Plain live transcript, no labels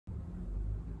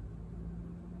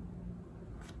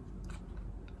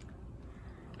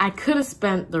I could have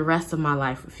spent the rest of my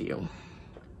life with you.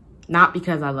 Not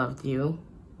because I loved you,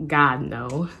 God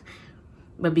no,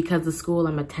 but because the school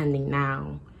I'm attending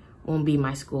now won't be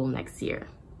my school next year.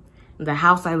 The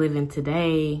house I live in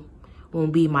today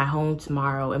won't be my home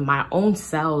tomorrow, and my own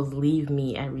cells leave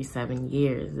me every 7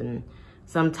 years. And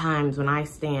sometimes when I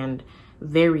stand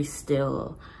very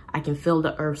still, I can feel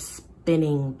the earth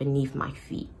spinning beneath my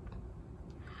feet.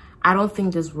 I don't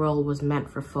think this world was meant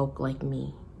for folk like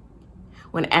me.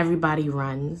 When everybody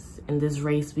runs in this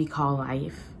race we call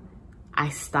life, I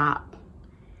stop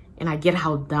and I get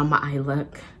how dumb I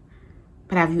look.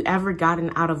 But have you ever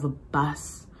gotten out of a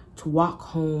bus to walk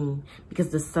home because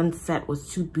the sunset was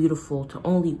too beautiful to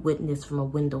only witness from a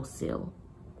windowsill?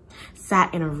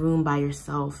 Sat in a room by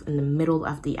yourself in the middle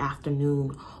of the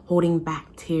afternoon, holding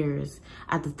back tears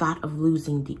at the thought of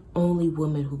losing the only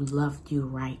woman who loved you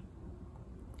right,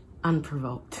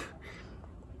 unprovoked.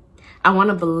 I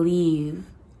want to believe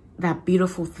that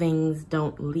beautiful things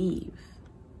don't leave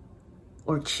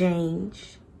or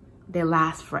change. They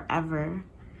last forever.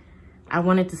 I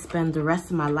wanted to spend the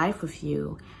rest of my life with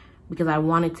you because I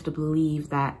wanted to believe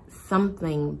that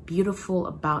something beautiful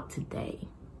about today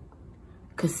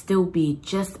could still be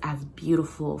just as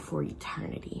beautiful for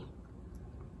eternity.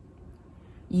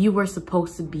 You were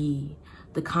supposed to be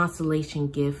the consolation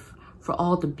gift for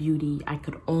all the beauty I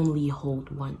could only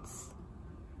hold once.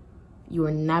 You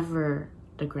were never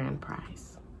the grand prize.